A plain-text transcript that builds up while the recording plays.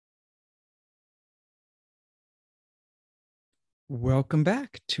Welcome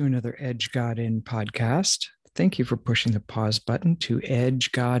back to another Edge God In podcast. Thank you for pushing the pause button to edge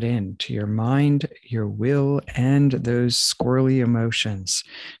God in to your mind, your will, and those squirrely emotions.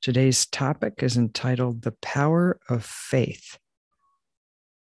 Today's topic is entitled The Power of Faith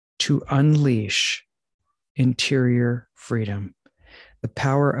to Unleash Interior Freedom. The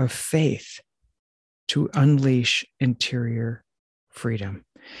power of faith to unleash interior freedom.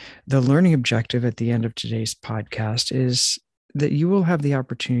 The learning objective at the end of today's podcast is that you will have the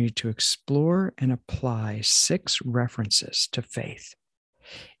opportunity to explore and apply 6 references to faith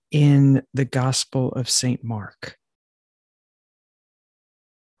in the Gospel of St. Mark.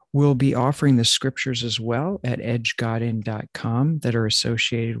 We'll be offering the scriptures as well at edgegodin.com that are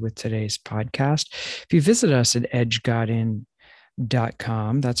associated with today's podcast. If you visit us at edgegodin.com,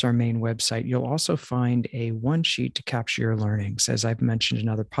 that's our main website, you'll also find a one sheet to capture your learnings. As I've mentioned in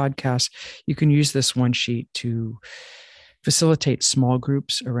other podcasts, you can use this one sheet to facilitate small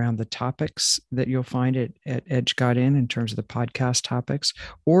groups around the topics that you'll find at Edge God in terms of the podcast topics,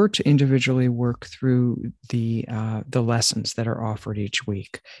 or to individually work through the lessons that are offered each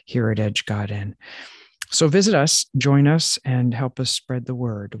week here at Edge God In. So visit us, join us, and help us spread the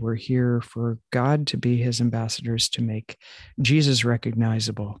word. We're here for God to be his ambassadors to make Jesus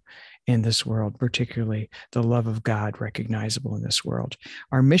recognizable in this world, particularly the love of God recognizable in this world.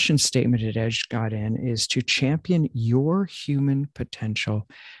 Our mission statement at Edge God In is to champion your human potential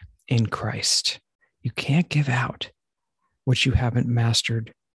in Christ. You can't give out what you haven't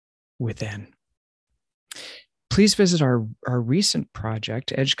mastered within. Please visit our recent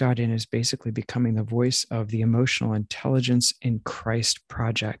project. Edge God In is basically becoming the voice of the Emotional Intelligence in Christ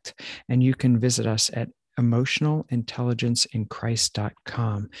project. And you can visit us at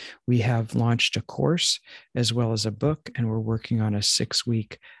emotionalintelligenceinchrist.com. We have launched a course as well as a book, and we're working on a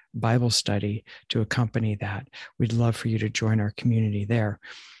 6-week Bible study to accompany that. We'd love for you to join our community there.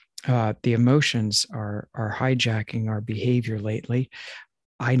 The emotions are hijacking our behavior lately.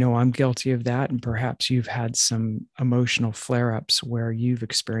 I know I'm guilty of that, and perhaps you've had some emotional flare-ups where you've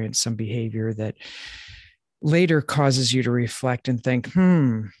experienced some behavior that later causes you to reflect and think,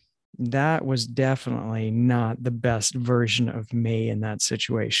 that was definitely not the best version of me in that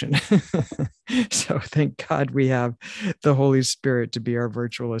situation. So thank God we have the Holy Spirit to be our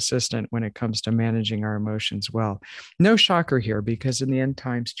virtual assistant when it comes to managing our emotions well. No shocker here, because in the end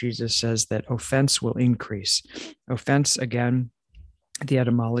times, Jesus says that offense will increase. Offense, again, the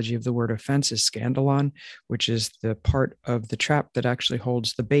etymology of the word offense is scandalon, which is the part of the trap that actually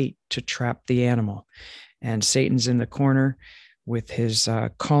holds the bait to trap the animal. And Satan's in the corner with his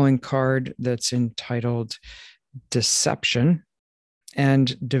calling card that's entitled Deception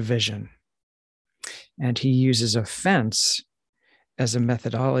and Division. And he uses offense as a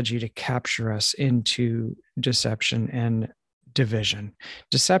methodology to capture us into deception and division.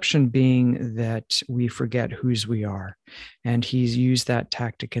 Deception being that we forget whose we are. And he's used that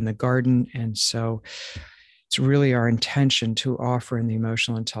tactic in the garden. And so it's really our intention to offer in the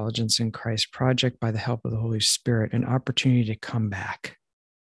Emotional Intelligence in Christ project, by the help of the Holy Spirit, an opportunity to come back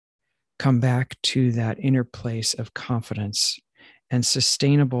to that inner place of confidence and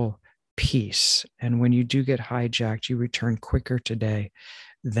sustainable peace. And when you do get hijacked, you return quicker today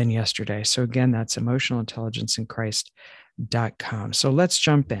than yesterday. So again, that's emotionalintelligenceinchrist.com. So let's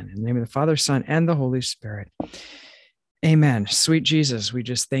jump in the name of the Father, Son, and the Holy Spirit. Amen. Sweet Jesus, we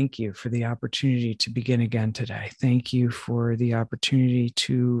just thank you for the opportunity to begin again today. Thank you for the opportunity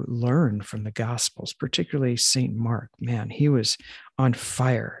to learn from the Gospels, particularly St. Mark. Man, he was on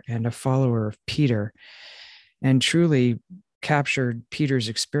fire and a follower of Peter, and truly captured Peter's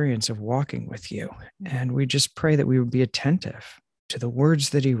experience of walking with you. And we just pray that we would be attentive to the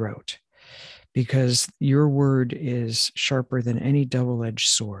words that he wrote, because your word is sharper than any double-edged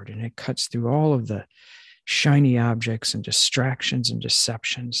sword, and it cuts through all of the shiny objects and distractions and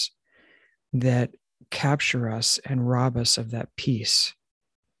deceptions that capture us and rob us of that peace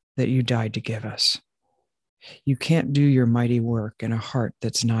that you died to give us. You can't do your mighty work in a heart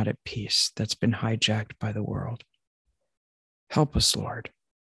that's not at peace, that's been hijacked by the world. Help us, Lord.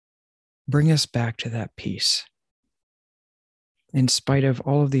 Bring us back to that peace. In spite of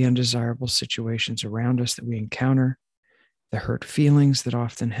all of the undesirable situations around us that we encounter, the hurt feelings that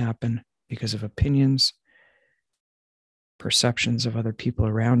often happen because of opinions, perceptions of other people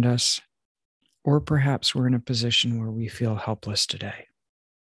around us, or perhaps we're in a position where we feel helpless today.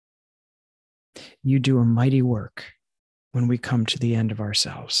 You do a mighty work when we come to the end of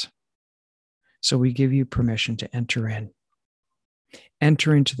ourselves. So we give you permission to enter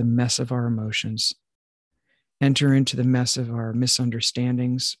into the mess of our emotions, enter into the mess of our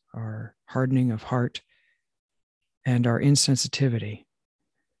misunderstandings, our hardening of heart, and our insensitivity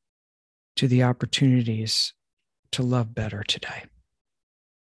to the opportunities to love better today.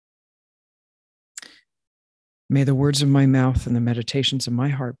 May the words of my mouth and the meditations of my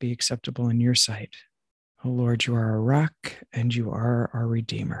heart be acceptable in your sight. O Lord, you are our rock and you are our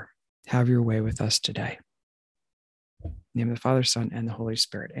Redeemer. Have your way with us today. In the name of the Father, Son, and the Holy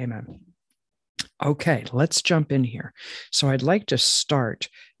Spirit. Amen. Okay, let's jump in here. So I'd like to start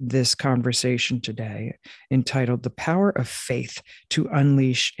this conversation today entitled The Power of Faith to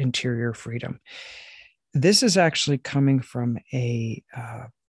Unleash Interior Freedom. This is actually coming from a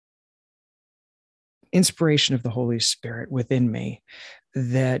inspiration of the Holy Spirit within me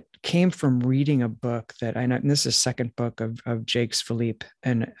that came from reading a book that I know, and this is the second book of Jacques Philippe,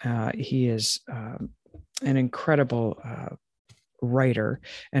 and he is an incredible writer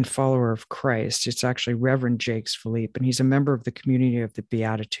and follower of Christ. It's actually Reverend Jacques Philippe, and he's a member of the Community of the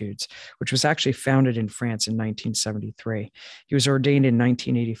Beatitudes, which was actually founded in France in 1973. He was ordained in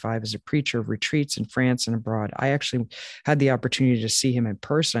 1985 as a preacher of retreats in France and abroad. I actually had the opportunity to see him in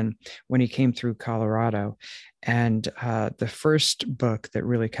person when he came through Colorado. And the first book that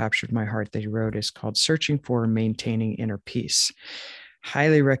really captured my heart that he wrote is called Searching for and Maintaining Inner Peace.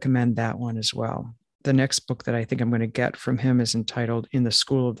 Highly recommend that one as well. The next book that I think I'm going to get from him is entitled In the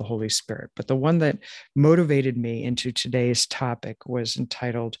School of the Holy Spirit. But the one that motivated me into today's topic was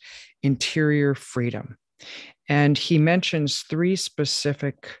entitled Interior Freedom. And he mentions three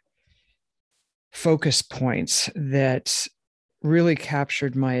specific focus points that really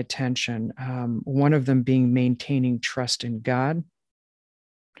captured my attention. One of them being maintaining trust in God.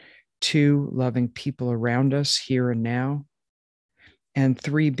 2, loving people around us here and now. And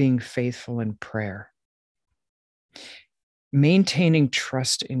 3, being faithful in prayer. Maintaining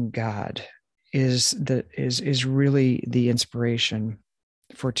trust in God is really the inspiration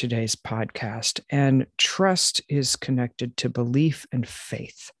for today's podcast. And trust is connected to belief and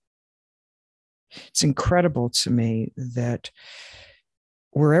faith. It's incredible to me that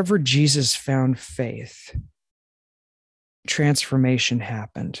wherever Jesus found faith, transformation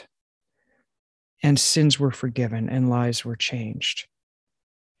happened, and sins were forgiven and lives were changed.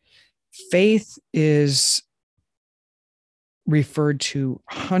 Faith is referred to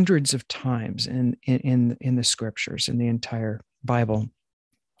hundreds of times in the scriptures, in the entire Bible.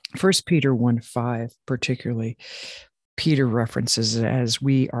 1 Peter 1:5 particularly, Peter references it as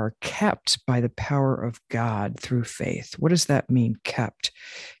we are kept by the power of God through faith. What does that mean, kept?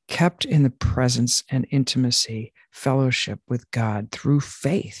 Kept in the presence and intimacy, fellowship with God through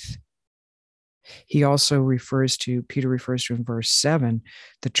faith. He also Peter refers to in verse 7,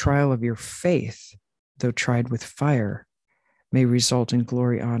 the trial of your faith, though tried with fire, may result in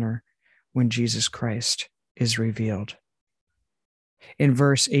glory, honor when Jesus Christ is revealed. In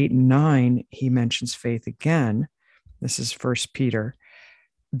verse 8 and 9, he mentions faith again. This is 1 Peter.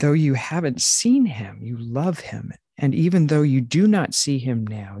 Though you haven't seen him, you love him. And even though you do not see him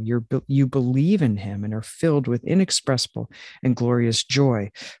now, you believe in him and are filled with inexpressible and glorious joy,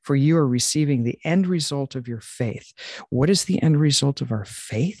 for you are receiving the end result of your faith. What is the end result of our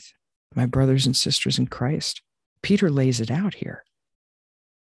faith, my brothers and sisters in Christ? Peter lays it out here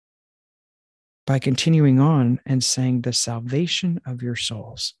by continuing on and saying the salvation of your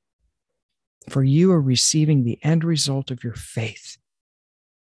souls. For you are receiving the end result of your faith,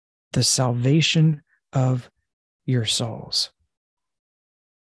 the salvation of your souls.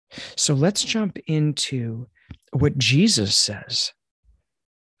 So let's jump into what Jesus says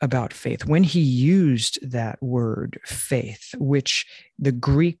about faith. When he used that word faith, which the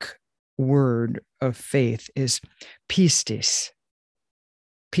Greek word of faith is pistis.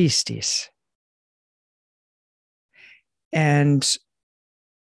 Pistis. And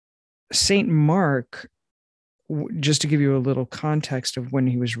St. Mark, just to give you a little context of when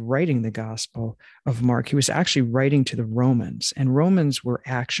he was writing the Gospel of Mark, he was actually writing to the Romans, and Romans were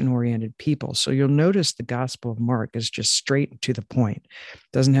action-oriented people. So you'll notice the Gospel of Mark is just straight to the point.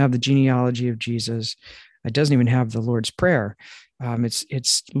 It doesn't have the genealogy of Jesus. It doesn't even have the Lord's Prayer.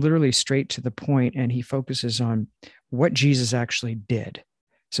 It's literally straight to the point, and he focuses on what Jesus actually did.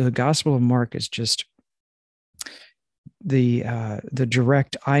 So the Gospel of Mark is just the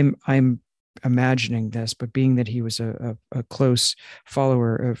direct. I'm imagining this, but being that he was a close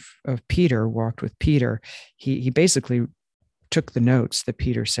follower of Peter, walked with Peter, he basically took the notes that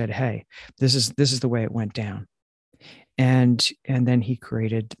Peter said, hey, this is the way it went down. And then he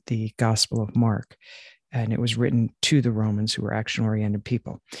created the Gospel of Mark, and it was written to the Romans, who were action-oriented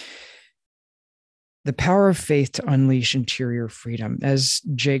people. The power of faith to unleash interior freedom. As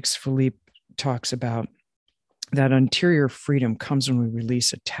Jacques Philippe talks about, that interior freedom comes when we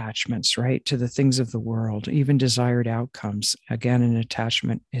release attachments, right, to the things of the world, even desired outcomes. Again, an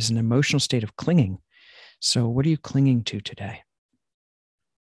attachment is an emotional state of clinging. So, what are you clinging to today?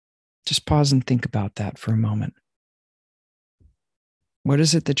 Just pause and think about that for a moment. What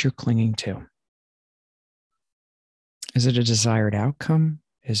is it that you're clinging to? Is it a desired outcome?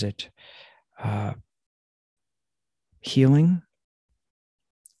 Is it healing,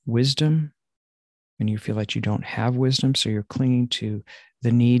 wisdom? And you feel like you don't have wisdom, so you're clinging to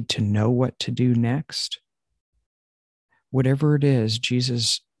the need to know what to do next. Whatever it is,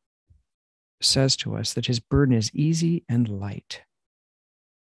 Jesus says to us that his burden is easy and light.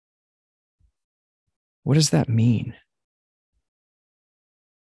 What does that mean?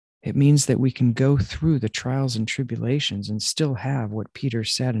 It means that we can go through the trials and tribulations and still have what Peter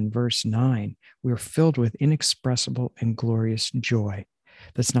said in verse 9. We're filled with inexpressible and glorious joy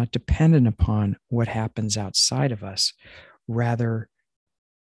that's not dependent upon what happens outside of us. Rather,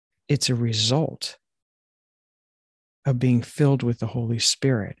 it's a result of being filled with the Holy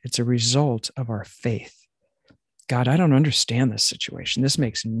Spirit. It's a result of our faith. God, I don't understand this situation. This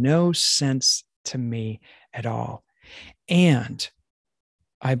makes no sense to me at all. And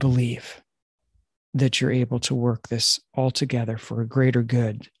I believe that you're able to work this all together for a greater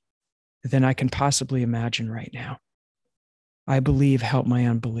good than I can possibly imagine right now. I believe, help my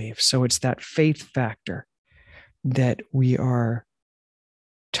unbelief. So it's that faith factor that we are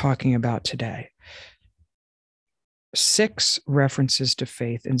talking about today. 6 references to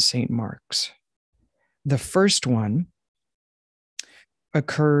faith in St. Mark's. The first one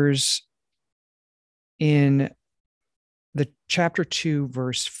occurs in the chapter 2,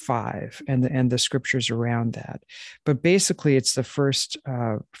 verse 5, and the scriptures around that. But basically, it's the first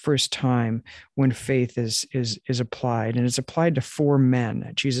time when faith is applied, and it's applied to 4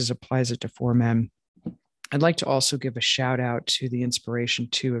 men. Jesus applies it to 4 men. I'd like to also give a shout out to the inspiration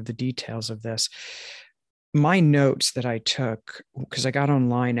too of the details of this. My notes that I took, because I got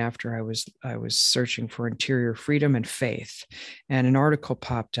online after I was searching for interior freedom and faith, and an article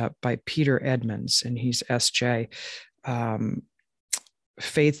popped up by Peter Edmonds, and he's SJ.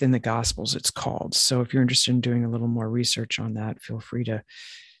 Faith in the Gospels, it's called. So if you're interested in doing a little more research on that, feel free to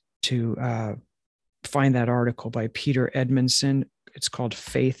find that article by Peter Edmondson. It's called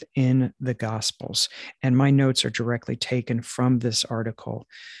Faith in the Gospels. And my notes are directly taken from this article.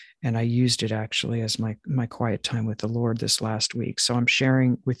 And I used it actually as my quiet time with the Lord this last week. So I'm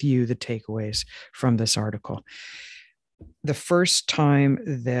sharing with you the takeaways from this article. The first time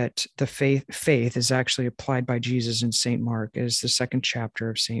that the faith is actually applied by Jesus in St. Mark is the 2nd chapter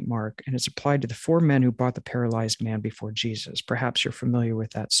of St. Mark, and it's applied to the 4 men who brought the paralyzed man before Jesus. Perhaps you're familiar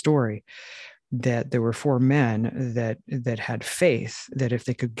with that story, that there were 4 men that had faith that if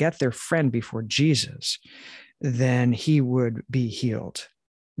they could get their friend before Jesus, then he would be healed.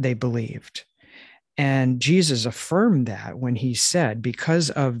 They believed. And Jesus affirmed that when he said, because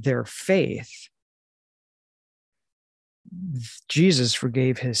of their faith, Jesus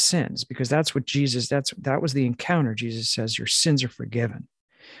forgave his sins, because that's what that was the encounter. Jesus says, your sins are forgiven,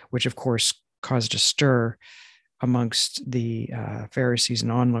 which of course caused a stir amongst the Pharisees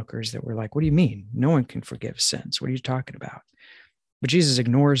and onlookers that were like, what do you mean? No one can forgive sins. What are you talking about? But Jesus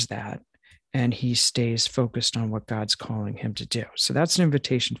ignores that, and he stays focused on what God's calling him to do. So that's an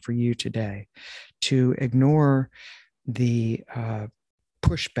invitation for you today to ignore the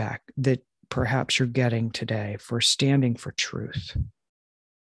pushback that perhaps you're getting today for standing for truth.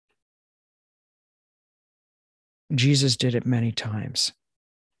 Jesus did it many times.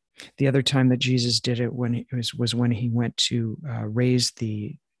 The other time that Jesus did it was when he went to raise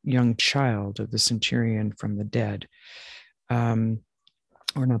the young child of the centurion from the dead.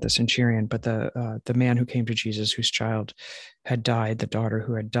 Or not the centurion, but the man who came to Jesus, whose child had died, the daughter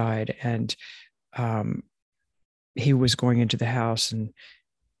who had died. And he was going into the house, and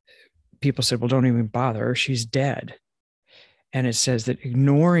people said, well, don't even bother, she's dead. And it says that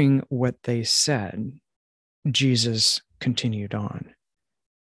ignoring what they said, Jesus continued on.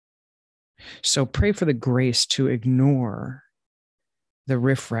 So pray for the grace to ignore the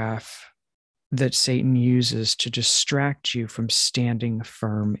riffraff that Satan uses to distract you from standing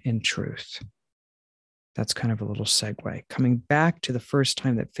firm in truth. That's kind of a little segue. Coming back to the first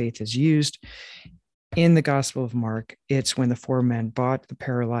time that faith is used in the Gospel of Mark, it's when the 4 men brought the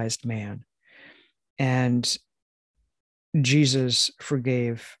paralyzed man, and Jesus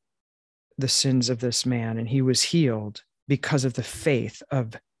forgave the sins of this man, and he was healed because of the faith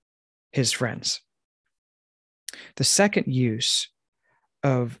of his friends. The second use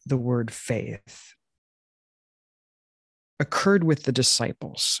of the word faith occurred with the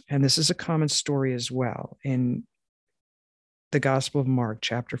disciples. And this is a common story as well in the Gospel of Mark,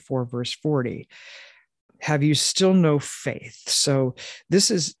 chapter 4, verse 40. Have you still no faith? So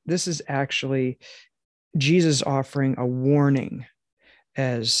this is actually Jesus offering a warning,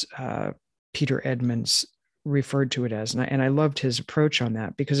 as Peter Edmonds referred to it as. And I loved his approach on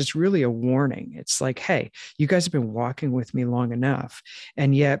that, because it's really a warning. It's like, hey, you guys have been walking with me long enough.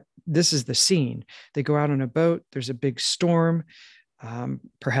 And yet this is the scene. They go out on a boat. There's a big storm.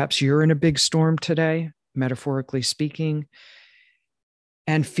 Perhaps you're in a big storm today, metaphorically speaking.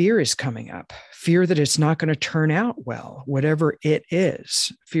 And fear is coming up, fear that it's not going to turn out well, whatever it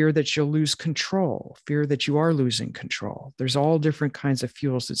is, fear that you'll lose control, fear that you are losing control. There's all different kinds of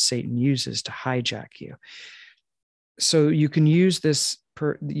fuels that Satan uses to hijack you. So you can use this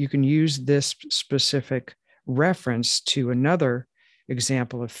specific reference to another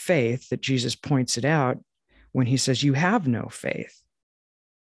example of faith that Jesus points it out when he says, you have no faith.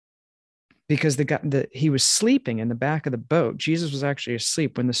 Because he was sleeping in the back of the boat. Jesus was actually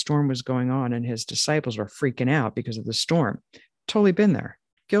asleep when the storm was going on, and his disciples were freaking out because of the storm. Totally been there.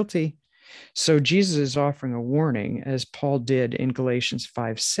 Guilty. So Jesus is offering a warning, as Paul did in Galatians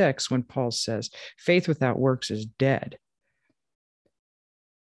 5:6, when Paul says, faith without works is dead.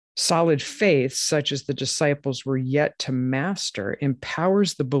 Solid faith, such as the disciples were yet to master,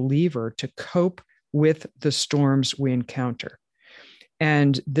 empowers the believer to cope with the storms we encounter.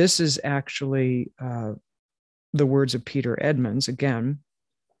 And this is actually the words of Peter Edmonds. Again,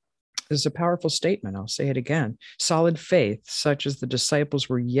 this is a powerful statement. I'll say it again. Solid faith, such as the disciples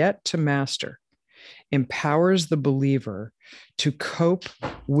were yet to master, empowers the believer to cope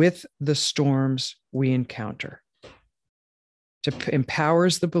with the storms we encounter.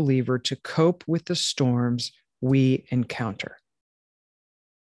 Empowers the believer to cope with the storms we encounter.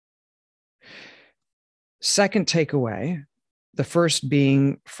 Second takeaway, the first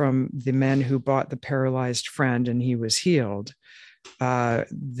being from the men who bought the paralyzed friend and he was healed,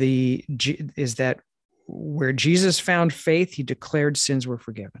 is that where Jesus found faith, he declared sins were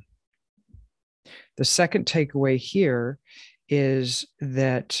forgiven. The second takeaway here is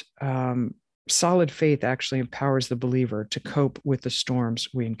that solid faith actually empowers the believer to cope with the storms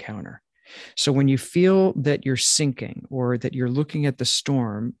we encounter. So when you feel that you're sinking or that you're looking at the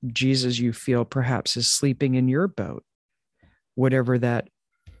storm, Jesus, you feel perhaps is sleeping in your boat, whatever that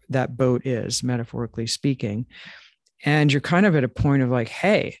boat is, metaphorically speaking. And you're kind of at a point of like,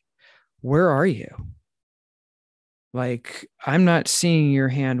 hey, where are you? Like, I'm not seeing your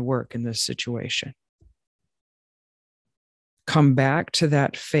hand work in this situation. Come back to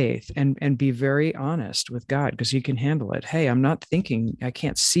that faith and be very honest with God, because he can handle it. Hey, I'm not thinking, I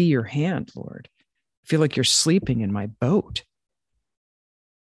can't see your hand, Lord. I feel like you're sleeping in my boat.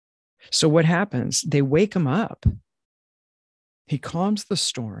 So what happens? They wake him up. He calms the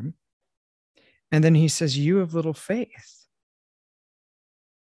storm. And then he says, you have little faith.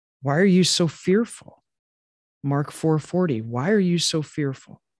 Why are you so fearful? Mark 4:40. Why are you so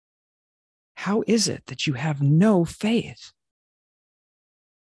fearful? How is it that you have no faith?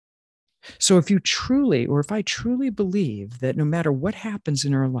 So if I truly believe that no matter what happens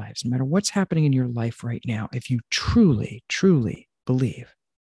in our lives, no matter what's happening in your life right now, if you truly, truly believe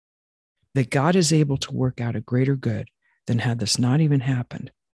that God is able to work out a greater good than had this not even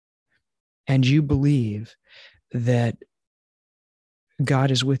happened, and you believe that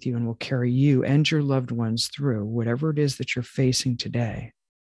God is with you and will carry you and your loved ones through whatever it is that you're facing today,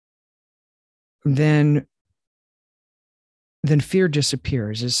 then fear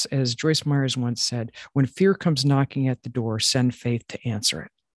disappears. As Joyce Myers once said, when fear comes knocking at the door, send faith to answer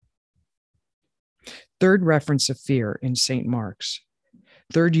it. Third reference of fear in St. Mark's.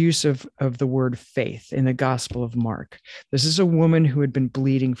 Third use of the word faith in the Gospel of Mark. This is a woman who had been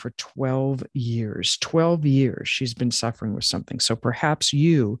bleeding for 12 years. 12 years she's been suffering with something. So perhaps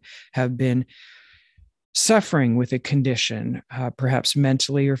you have been suffering with a condition, perhaps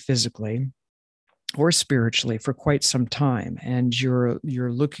mentally or physically, or spiritually for quite some time, and you're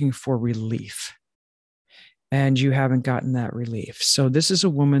looking for relief, and you haven't gotten that relief. So this is a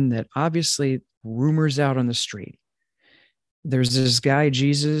woman that obviously rumors out on the street. There's this guy,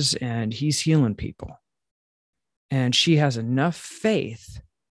 Jesus, and he's healing people. And she has enough faith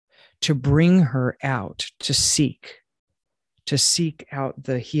to bring her out to seek out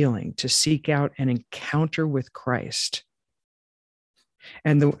the healing, to seek out an encounter with Christ.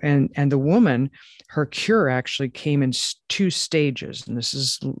 And the woman, her cure actually came in two stages, and this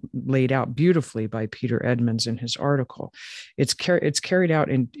is laid out beautifully by Peter Edmonds in his article. It's carried out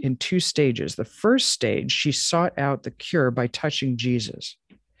in two stages. The first stage, she sought out the cure by touching Jesus,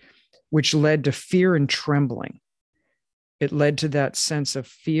 which led to fear and trembling. It led to that sense of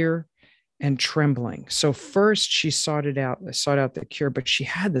fear and trembling. So first she sought out the cure, but she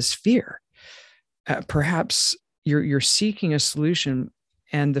had this fear. Perhaps you're seeking a solution,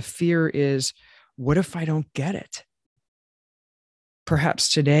 and the fear is, what if I don't get it? Perhaps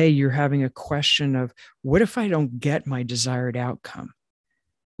today you're having a question of, what if I don't get my desired outcome?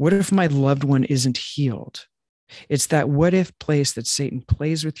 What if my loved one isn't healed? It's that what if place that Satan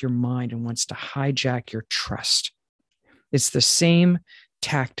plays with your mind and wants to hijack your trust. It's the same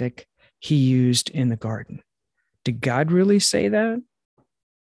tactic he used in the garden. Did God really say that?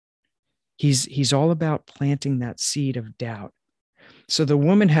 He's all about planting that seed of doubt. So the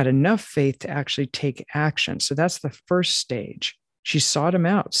woman had enough faith to actually take action. So that's the first stage. She sought him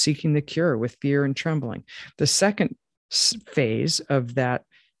out, seeking the cure with fear and trembling. The second phase of that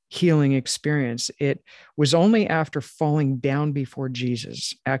healing experience, it was only after falling down before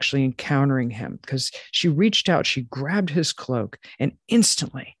Jesus, actually encountering him, because she reached out, she grabbed his cloak, and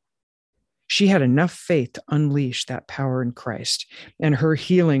instantly she had enough faith to unleash that power in Christ, and her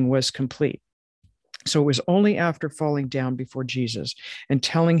healing was complete. So it was only after falling down before Jesus and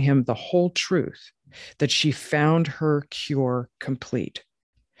telling him the whole truth that she found her cure complete.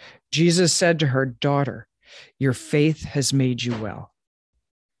 Jesus said to her, "Daughter, your faith has made you well.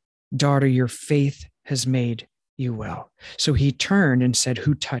 Daughter, your faith has made you well." So he turned and said,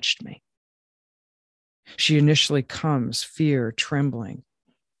 "Who touched me?" She initially comes, fear, trembling.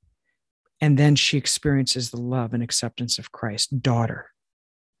 And then she experiences the love and acceptance of Christ. Daughter.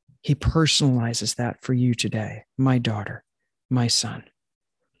 He personalizes that for you today. My daughter, my son,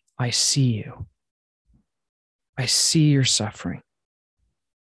 I see you. I see your suffering.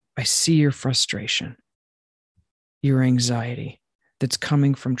 I see your frustration, your anxiety that's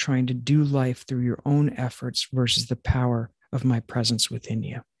coming from trying to do life through your own efforts versus the power of my presence within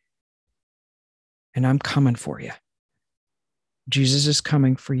you. And I'm coming for you. Jesus is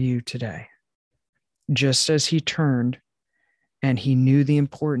coming for you today. Just as he turned and he knew the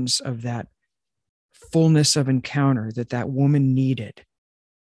importance of that fullness of encounter that woman needed,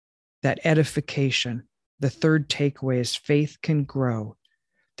 that edification. The third takeaway is faith can grow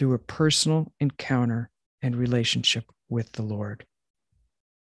through a personal encounter and relationship with the Lord.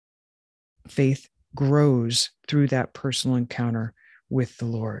 Faith grows through that personal encounter with the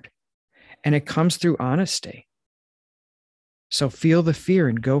Lord. And it comes through honesty. So feel the fear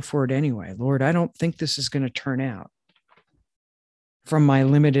and go for it anyway. Lord, I don't think this is going to turn out from my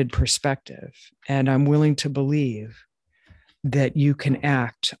limited perspective. And I'm willing to believe that you can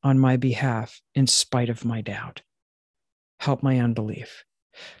act on my behalf in spite of my doubt. Help my unbelief.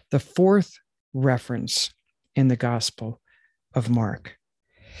 The fourth reference in the Gospel of Mark.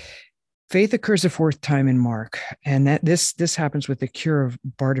 Faith occurs a fourth time in Mark, and that this happens with the cure of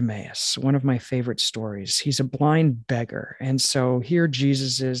Bartimaeus, one of my favorite stories. He's a blind beggar, and so here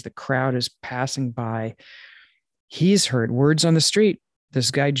Jesus is, the crowd is passing by. He's heard words on the street.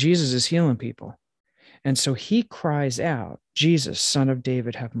 This guy Jesus is healing people. And so he cries out, "Jesus, Son of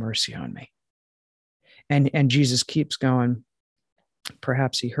David, have mercy on me." And Jesus keeps going.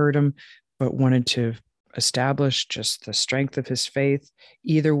 Perhaps he heard him, but wanted to establish just the strength of his faith.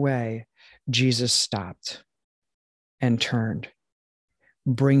 Either way, Jesus stopped and turned.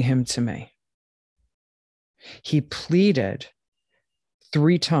 "Bring him to me." He pleaded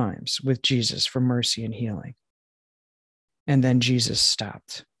 3 times with Jesus for mercy and healing. And then Jesus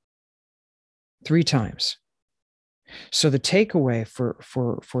stopped 3 times. So the takeaway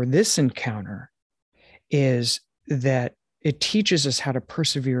for this encounter is that it teaches us how to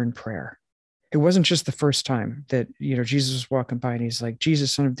persevere in prayer. It wasn't just the first time that, Jesus was walking by and he's like,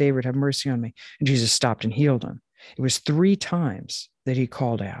 "Jesus, Son of David, have mercy on me." And Jesus stopped and healed him. It was 3 times that he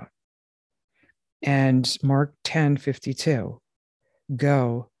called out. And Mark 10:52,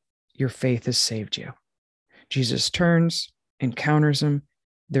 "Go, your faith has saved you." Jesus turns, encounters him.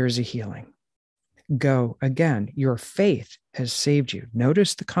 There is a healing. Go again. Your faith has saved you.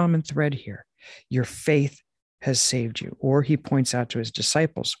 Notice the common thread here. Your faith has saved you. Or he points out to his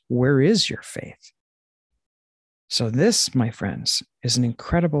disciples, where is your faith? So this, my friends, is an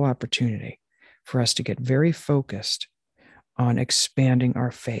incredible opportunity for us to get very focused on expanding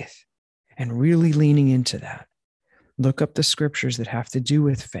our faith and really leaning into that. Look up the scriptures that have to do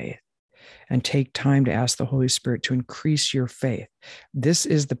with faith and take time to ask the Holy Spirit to increase your faith. This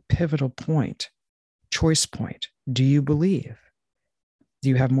is the pivotal point, choice point. Do you believe? Do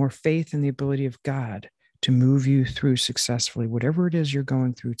you have more faith in the ability of God to move you through successfully, whatever it is you're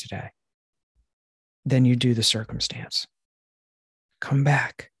going through today, than you do the circumstance? Come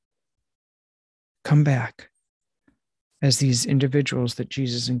back. Come back. As these individuals that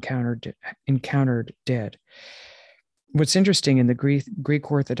Jesus encountered did. what's interesting in the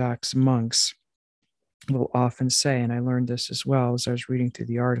Greek Orthodox monks will often say, and I learned this as well as I was reading through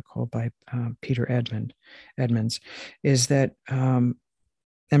the article by Peter Edmonds, is that and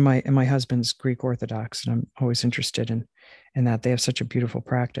my husband's Greek Orthodox, and I'm always interested in that. They have such a beautiful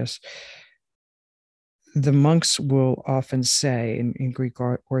practice. The monks will often say in Greek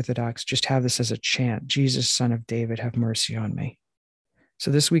Orthodox, just have this as a chant: Jesus, Son of David, have mercy on me. So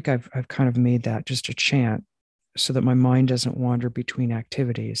this week I've kind of made that just a chant so that my mind doesn't wander between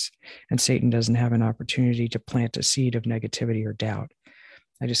activities and Satan doesn't have an opportunity to plant a seed of negativity or doubt.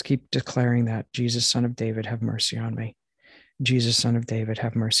 I just keep declaring that: Jesus, Son of David, have mercy on me. Jesus, Son of David,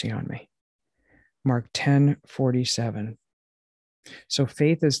 have mercy on me. Mark 10:47. So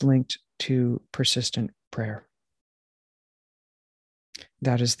faith is linked to persistent prayer.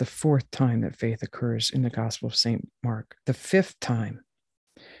 That is the fourth time that faith occurs in the Gospel of St. Mark. The fifth time,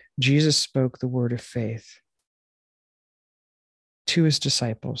 Jesus spoke the word of faith to his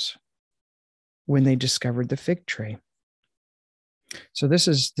disciples when they discovered the fig tree. So this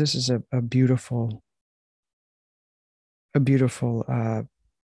is a beautiful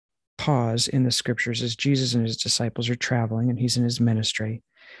pause in the scriptures as Jesus and his disciples are traveling and he's in his ministry,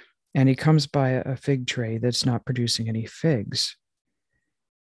 and he comes by a fig tree that's not producing any figs.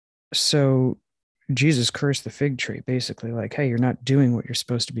 So Jesus cursed the fig tree, basically like, hey, you're not doing what you're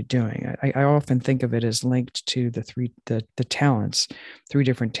supposed to be doing. I often think of it as linked to the talents, three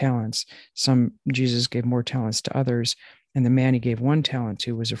different talents. Some, Jesus gave more talents to others, and the man he gave one talent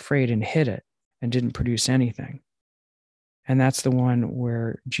to was afraid and hid it and didn't produce anything. And that's the one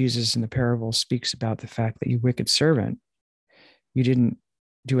where Jesus in the parable speaks about the fact that, you wicked servant, you didn't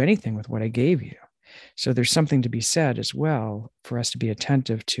do anything with what I gave you. So there's something to be said as well for us to be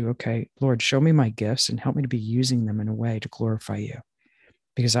attentive to, okay, Lord, show me my gifts and help me to be using them in a way to glorify you.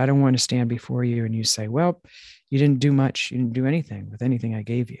 Because I don't want to stand before you and you say, well, you didn't do much. You didn't do anything with anything I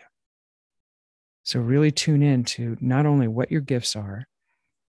gave you. So really tune in to not only what your gifts are,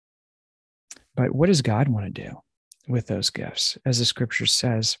 but what does God want to do with those gifts? As the scripture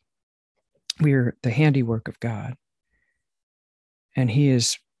says, we are the handiwork of God. And he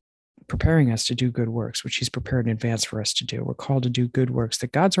is preparing us to do good works, which he's prepared in advance for us to do. We're called to do good works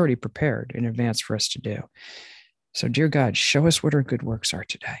that God's already prepared in advance for us to do. So, dear God, show us what our good works are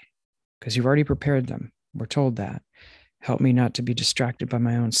today, because you've already prepared them. We're told that. Help me not to be distracted by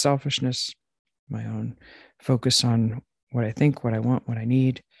my own selfishness, my own focus on what I think, what I want, what I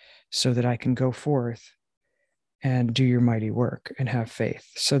need, so that I can go forth and do your mighty work and have faith.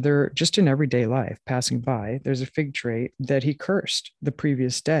 So they're just in everyday life, passing by, there's a fig tree that he cursed the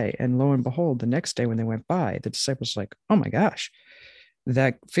previous day. And lo and behold, the next day when they went by, the disciples were like, oh my gosh,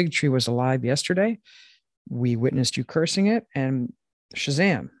 that fig tree was alive yesterday. We witnessed you cursing it, and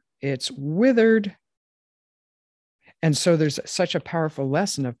shazam, it's withered. And so there's such a powerful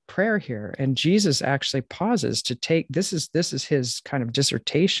lesson of prayer here. And Jesus actually pauses to take, this is his kind of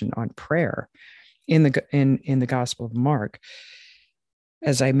dissertation on prayer in the Gospel of Mark.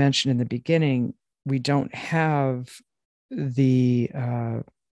 As I mentioned in the beginning, we don't have the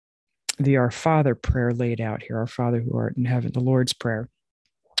Our Father prayer laid out here, Our Father who art in heaven, the Lord's Prayer.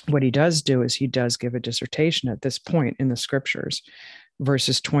 What he does do is he does give a dissertation at this point in the scriptures,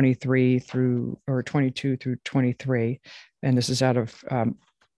 verses 22 through 23. And this is out of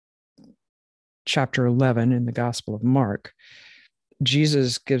chapter 11 in the Gospel of Mark.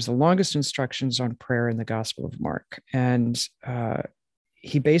 Jesus gives the longest instructions on prayer in the Gospel of Mark. And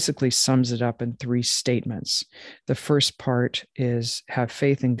he basically sums it up in three statements. The first part is have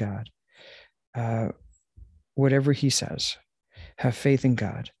faith in God. Whatever he says, have faith in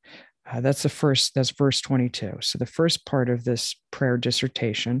God. That's verse 22. So the first part of this prayer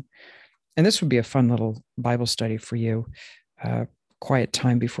dissertation, and this would be a fun little Bible study for you, quiet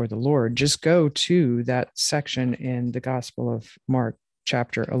time before the Lord. Just go to that section in the Gospel of Mark,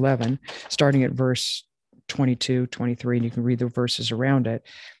 chapter 11, starting at verse 22, 23, and you can read the verses around it.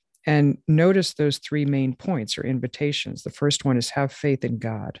 And notice those three main points or invitations. The first one is have faith in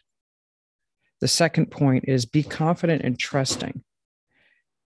God. The second point is be confident and trusting.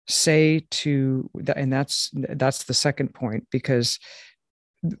 Say to, and that's the second point, because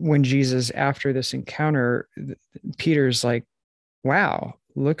when Jesus, after this encounter, Peter's like, wow,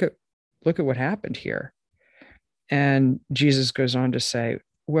 look at what happened here. And Jesus goes on to say,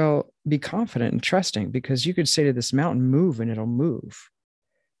 well, be confident and trusting, because you could say to this mountain, move, and it'll move.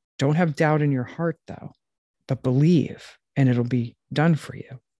 Don't have doubt in your heart, though, but believe, and it'll be done for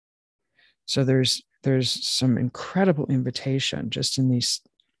you. So there's some incredible invitation just in this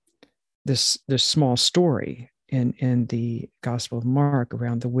small story in the Gospel of Mark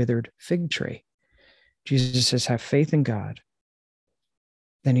around the withered fig tree. Jesus says, have faith in God.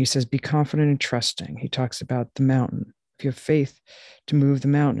 Then he says, be confident and trusting. He talks about the mountain. If you have faith to move the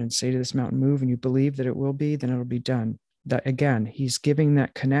mountain and say to this mountain, move, and you believe that it will be, then it'll be done. That again, he's giving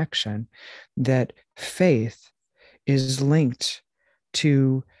that connection that faith is linked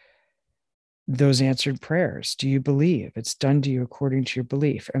to those answered prayers. Do you believe it's done to you according to your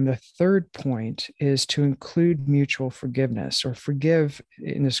belief? And the third point is to include mutual forgiveness, or forgive.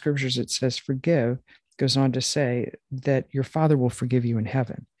 In the scriptures, it says forgive, goes on to say that your Father will forgive you in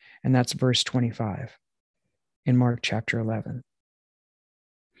heaven. And that's verse 25 in Mark chapter 11.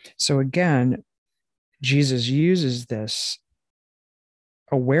 So again, Jesus uses this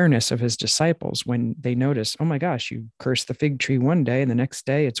awareness of his disciples when they notice, oh my gosh, you cursed the fig tree one day and the next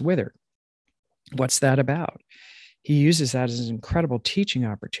day it's withered. What's that about? He uses that as an incredible teaching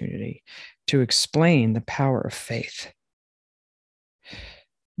opportunity to explain the power of faith.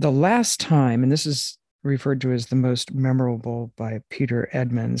 The last time, and this is referred to as the most memorable by Peter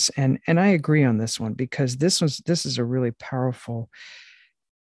Edmonds, and I agree on this one, because this is a really powerful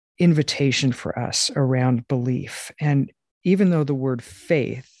invitation for us around belief. And even though the word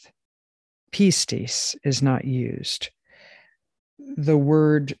faith, pistis, is not used, the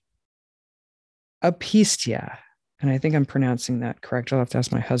word apistia, and I think I'm pronouncing that correct. I'll have to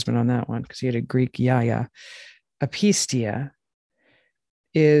ask my husband on that one because he had a Greek yaya. Apistia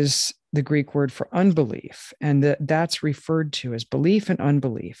is the Greek word for unbelief, and that's referred to as belief and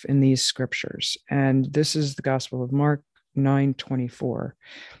unbelief in these scriptures. And this is the Gospel of Mark 9:24.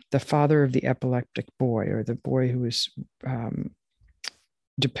 The father of the epileptic boy, or the boy who was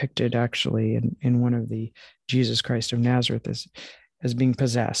depicted actually in one of the Jesus Christ of Nazareth as being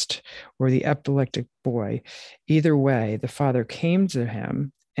possessed, or the epileptic boy. Either way, the father came to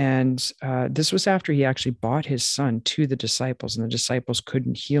him, and this was after he actually brought his son to the disciples, and the disciples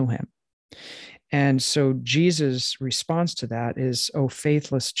couldn't heal him. And so Jesus' response to that is, oh,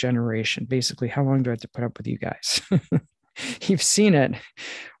 faithless generation. Basically, how long do I have to put up with you guys? You've seen it.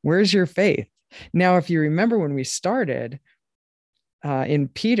 Where's your faith? Now, if you remember when we started, in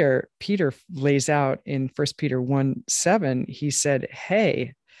Peter lays out in 1 Peter 1:7, he said,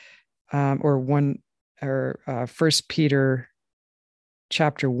 hey, or 1 Peter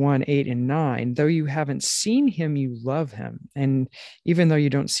chapter 1:8 and 9, though you haven't seen him, you love him. And even though you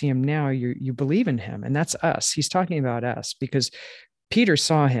don't see him now, you believe in him. And that's us. He's talking about us, because Peter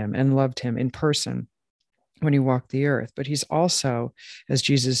saw him and loved him in person when he walked the earth. But he's also, as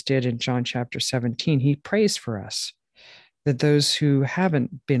Jesus did in John chapter 17, he prays for us, that those who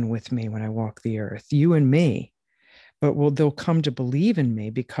haven't been with me when I walk the earth, you and me, but they'll come to believe in me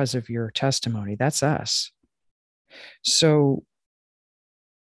because of your testimony. That's us. So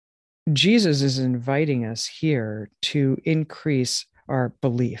Jesus is inviting us here to increase our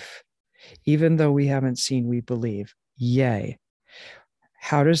belief. Even though we haven't seen, we believe. Yay.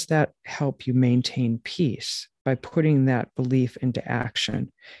 How does that help you maintain peace? By putting that belief into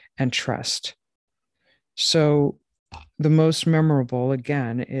action and trust. So the most memorable,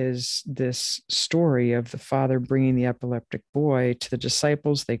 again, is this story of the father bringing the epileptic boy to the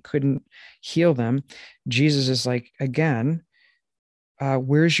disciples. They couldn't heal them. Jesus is like, again,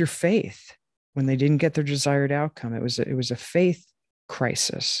 where's your faith? When they didn't get their desired outcome, it was a faith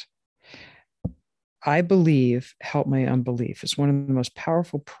crisis. I believe, help my unbelief. It's one of the most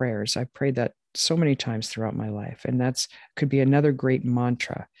powerful prayers. I prayed that so many times throughout my life. And that's could be another great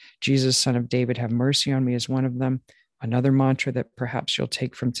mantra. Jesus, Son of David, have mercy on me is one of them. Another mantra that perhaps you'll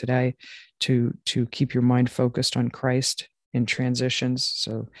take from today to keep your mind focused on Christ in transitions,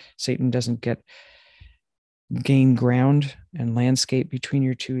 so Satan doesn't gain ground and landscape between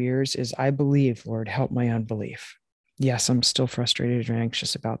your two ears, is I believe, Lord, help my unbelief. Yes, I'm still frustrated and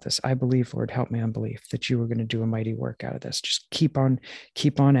anxious about this. I believe, Lord, help my unbelief, that you are going to do a mighty work out of this. Just keep on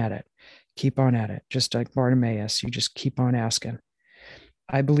at it. Keep on at it. Just like Bartimaeus, you just keep on asking.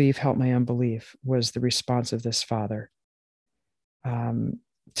 I believe, help my unbelief was the response of this father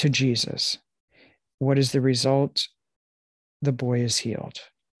to Jesus. What is the result? The boy is healed.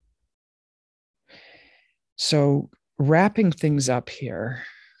 So wrapping things up here,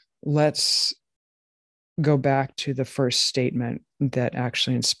 let's go back to the first statement that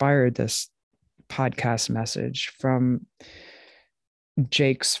actually inspired this podcast message from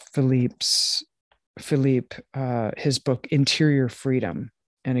Jacques Philippe, his book, Interior Freedom.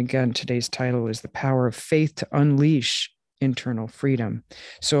 And again, today's title is The Power of Faith to Unleash Internal Freedom.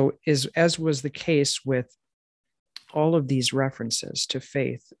 So as was the case with all of these references to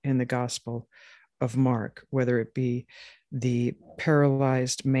faith in the Gospel of Mark, whether it be the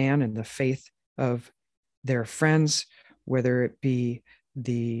paralyzed man and the faith of their friends, whether it be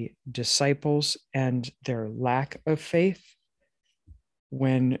the disciples and their lack of faith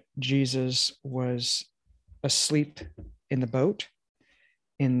when Jesus was asleep in the boat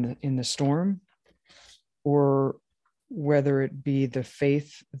in the storm, or whether it be the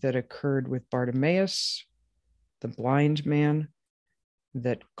faith that occurred with Bartimaeus, the blind man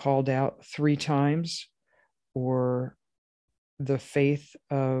that called out 3 times, or the faith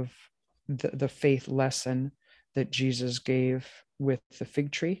of the faith lesson that Jesus gave with the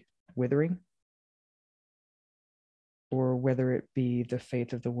fig tree withering, or whether it be the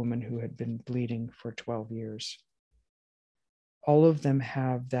faith of the woman who had been bleeding for 12 years. All of them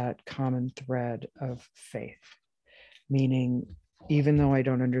have that common thread of faith, meaning even though I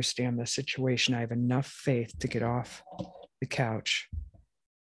don't understand the situation, I have enough faith to get off the couch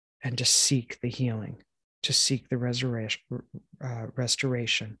and to seek the healing, to seek the restoration,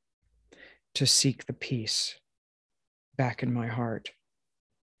 to seek the peace back in my heart.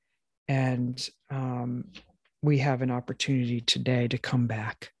 And we have an opportunity today to come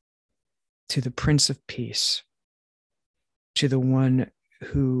back to the Prince of Peace, to the one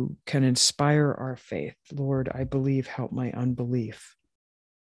who can inspire our faith. Lord, I believe, help my unbelief.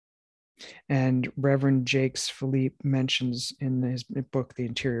 And Reverend Jakes Philippe mentions in his book, The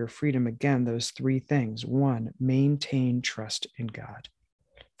Interior Freedom, again, those 3 things. 1, maintain trust in God.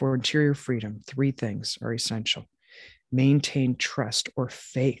 For interior freedom, 3 things are essential. Maintain trust or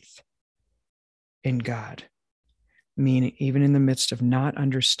faith in God, meaning even in the midst of not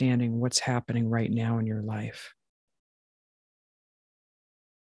understanding what's happening right now in your life,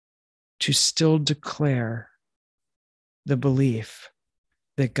 to still declare the belief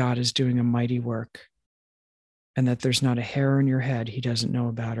that God is doing a mighty work and that there's not a hair in your head he doesn't know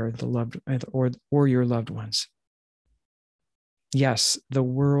about, or the loved or your loved ones. Yes, the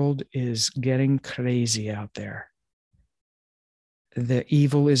world is getting crazy out there. The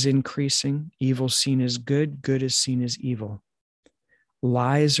evil is increasing. Evil seen as good, good is seen as evil.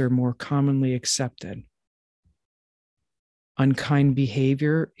 Lies are more commonly accepted. Unkind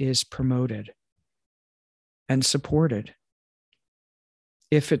behavior is promoted and supported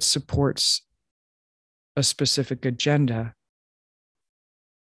if it supports a specific agenda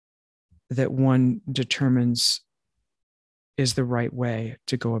that one determines is the right way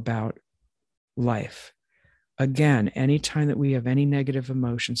to go about life. Again, anytime that we have any negative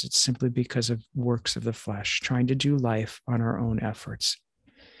emotions, it's simply because of works of the flesh, trying to do life on our own efforts.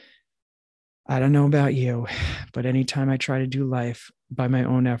 I don't know about you, but anytime I try to do life by my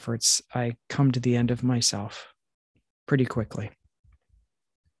own efforts, I come to the end of myself pretty quickly.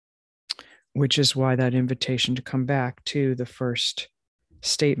 Which is why that invitation to come back to the first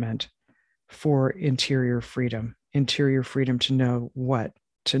statement for interior freedom to know what?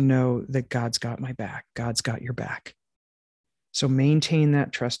 To know that God's got my back. God's got your back. So maintain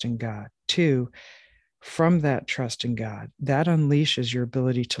that trust in God. 2, from that trust in God, that unleashes your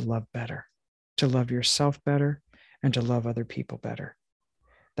ability to love better, to love yourself better, and to love other people better.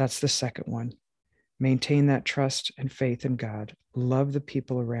 That's the second one. Maintain that trust and faith in God. Love the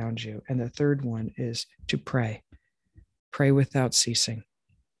people around you. And the third one is to pray. Pray without ceasing.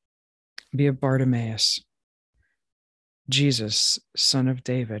 Be a Bartimaeus. Jesus, Son of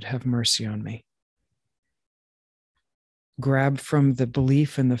David, have mercy on me. Grab from the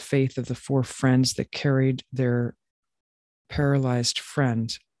belief and the faith of the 4 friends that carried their paralyzed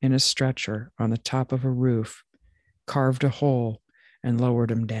friend in a stretcher on the top of a roof, carved a hole, and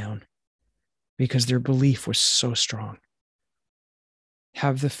lowered him down because their belief was so strong.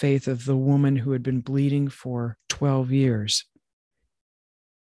 Have the faith of the woman who had been bleeding for 12 years.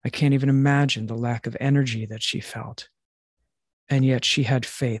 I can't even imagine the lack of energy that she felt. And yet she had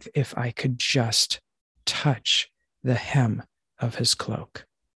faith. If I could just touch the hem of his cloak,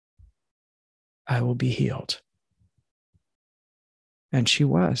 I will be healed. And she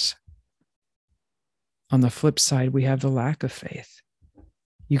was. On the flip side, we have the lack of faith.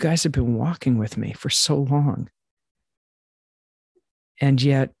 You guys have been walking with me for so long. And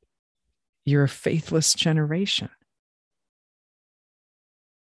yet you're a faithless generation.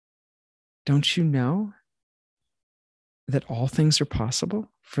 Don't you know that all things are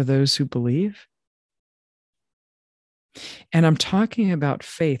possible for those who believe? And I'm talking about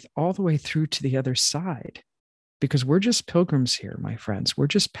faith all the way through to the other side, because we're just pilgrims here, my friends. We're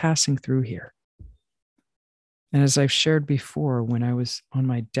just passing through here. And as I've shared before, when I was on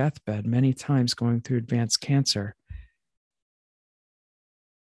my deathbed many times going through advanced cancer,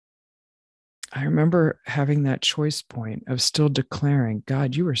 I remember having that choice point of still declaring,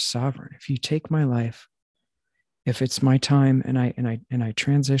 God, you are sovereign. If you take my life, if it's my time and I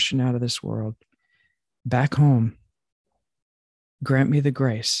transition out of this world back home, Grant me the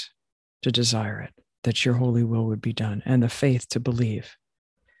grace to desire it, that your holy will would be done, and the faith to believe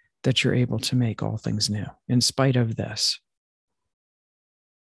that you're able to make all things new in spite of this.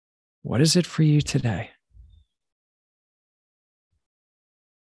 What is it for you today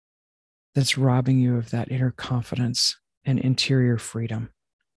that's robbing you of that inner confidence and interior freedom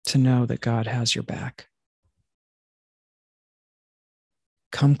to know that God has your back?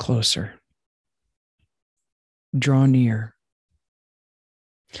 Come closer. Draw near.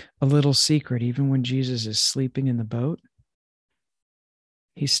 A little secret, even when Jesus is sleeping in the boat,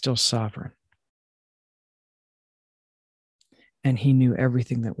 he's still sovereign. And he knew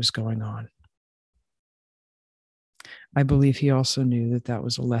everything that was going on. I believe he also knew that that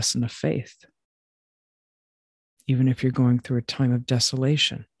was a lesson of faith. Even if you're going through a time of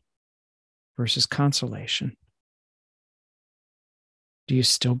desolation versus consolation, do you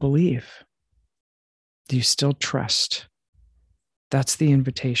still believe? Do you still trust? That's the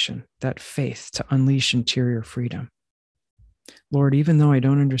invitation, that faith to unleash interior freedom. Lord, even though I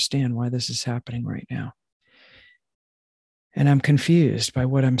don't understand why this is happening right now, and I'm confused by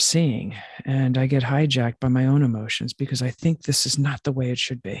what I'm seeing, and I get hijacked by my own emotions because I think this is not the way it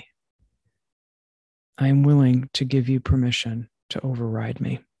should be, I am willing to give you permission to override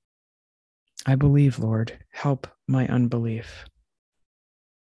me. I believe, Lord, help my unbelief.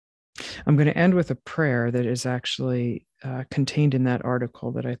 I'm going to end with a prayer that is actually contained in that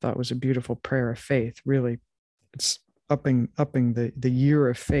article that I thought was a beautiful prayer of faith. Really, it's upping the year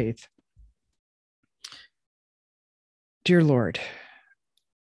of faith. Dear Lord,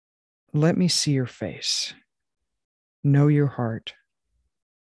 let me see your face, know your heart,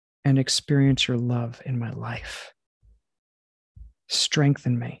 and experience your love in my life.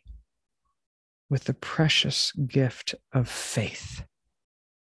 Strengthen me with the precious gift of faith.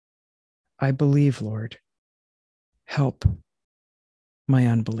 I believe, Lord. Help my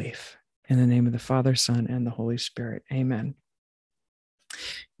unbelief. In the name of the Father, Son, and the Holy Spirit. Amen.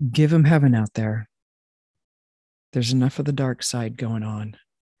 Give him heaven out there. There's enough of the dark side going on.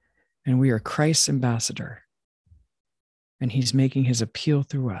 And we are Christ's ambassador. And he's making his appeal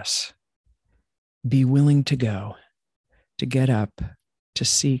through us. Be willing to go, to get up, to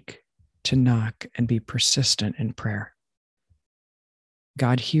seek, to knock, and be persistent in prayer.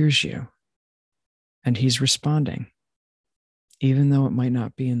 God hears you, and he's responding. Even though it might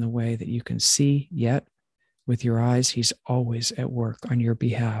not be in the way that you can see yet with your eyes, he's always at work on your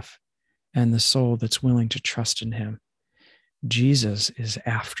behalf and the soul that's willing to trust in him. Jesus is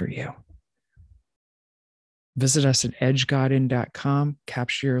after you. Visit us at edgegodin.com,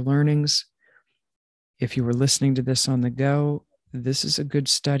 capture your learnings. If you were listening to this on the go, this is a good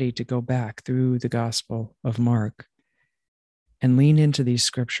study to go back through the Gospel of Mark and lean into these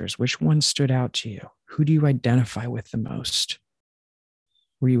scriptures. Which one stood out to you? Who do you identify with the most?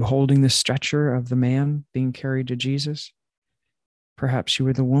 Were you holding the stretcher of the man being carried to Jesus? Perhaps you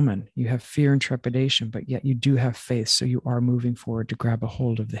were the woman. You have fear and trepidation, but yet you do have faith, so you are moving forward to grab a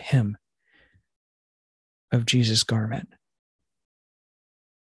hold of the hem of Jesus' garment.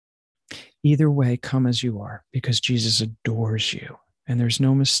 Either way, come as you are, because Jesus adores you, and there's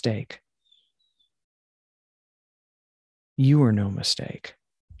no mistake. You are no mistake.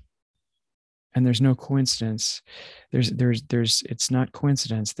 And there's no coincidence. It's not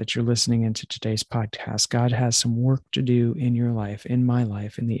coincidence that you're listening into today's podcast. God has some work to do in your life, in my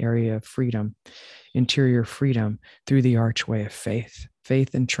life, in the area of freedom, interior freedom, through the archway of faith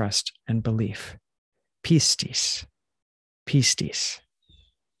and trust and belief. Pistis.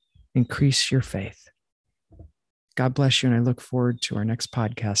 Increase your faith. God bless you, and I look forward to our next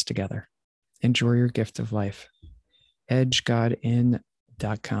podcast together. Enjoy your gift of life. edgegodin.com.